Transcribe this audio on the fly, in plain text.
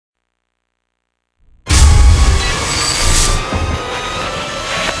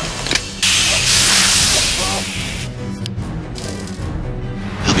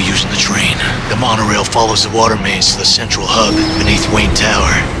monorail follows the water mains to the central hub beneath Wayne Tower.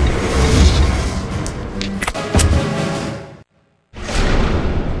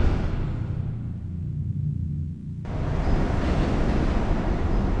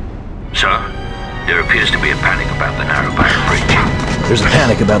 Sir, there appears to be a panic about the Narrowborough Bridge. There's a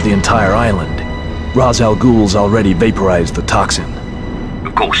panic about the entire island. Ra's al Ghul's already vaporized the toxin.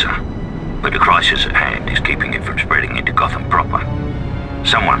 Of course, sir. But the crisis at hand is keeping it from spreading into Gotham proper.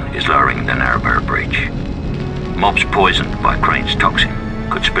 Someone is lowering the Narrowborough Bridge. Mobs poisoned by Crane's toxin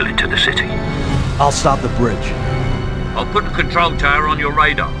could spill into the city. I'll stop the bridge. I'll put the control tower on your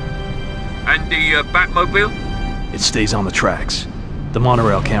radar. And the Batmobile? It stays on the tracks. The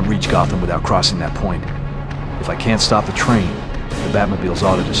monorail can't reach Gotham without crossing that point. If I can't stop the train, the Batmobile's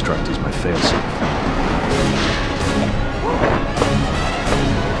auto-destruct is my failsafe.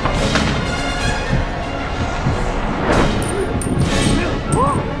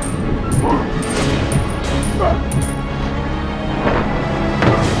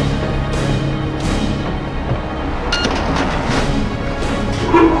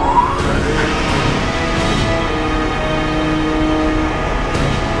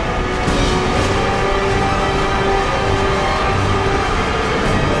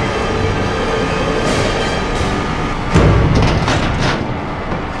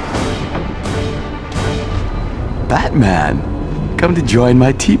 Batman, come to join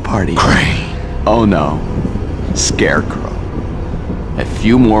my tea party. Crane. Oh no, Scarecrow. A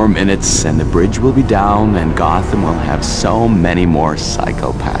few more minutes and the bridge will be down and Gotham will have so many more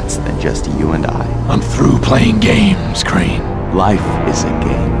psychopaths than just you and I. I'm through playing games, Crane. Life is a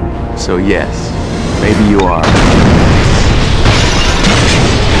game. So yes, maybe you are.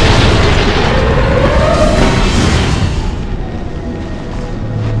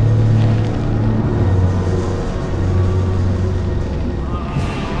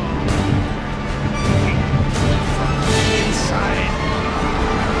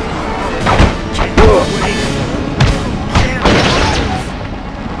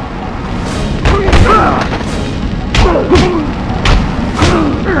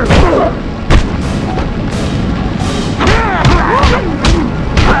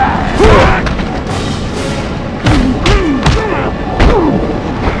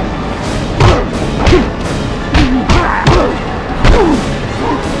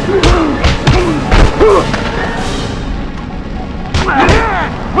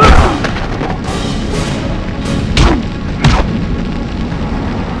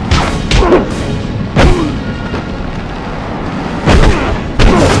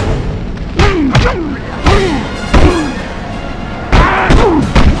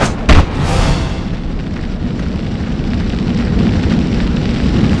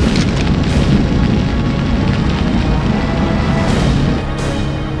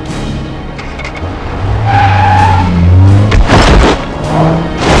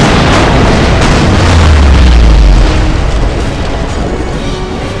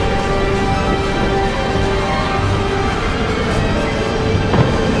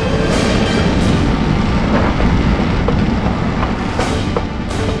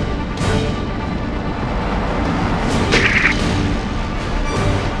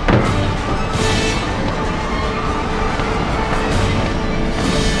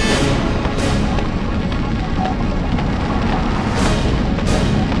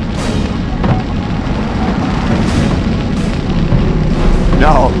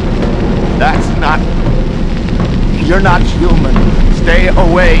 No, that's not... You're not human. Stay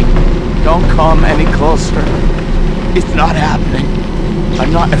away. Don't come any closer. It's not happening.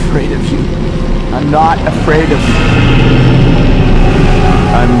 I'm not afraid of you. I'm not afraid of you.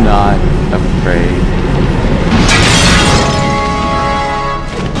 I'm not afraid.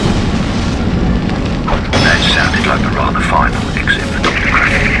 That sounded like a rather final exit for Dr.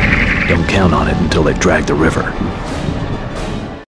 Crane. Don't count on it until they've dragged the river.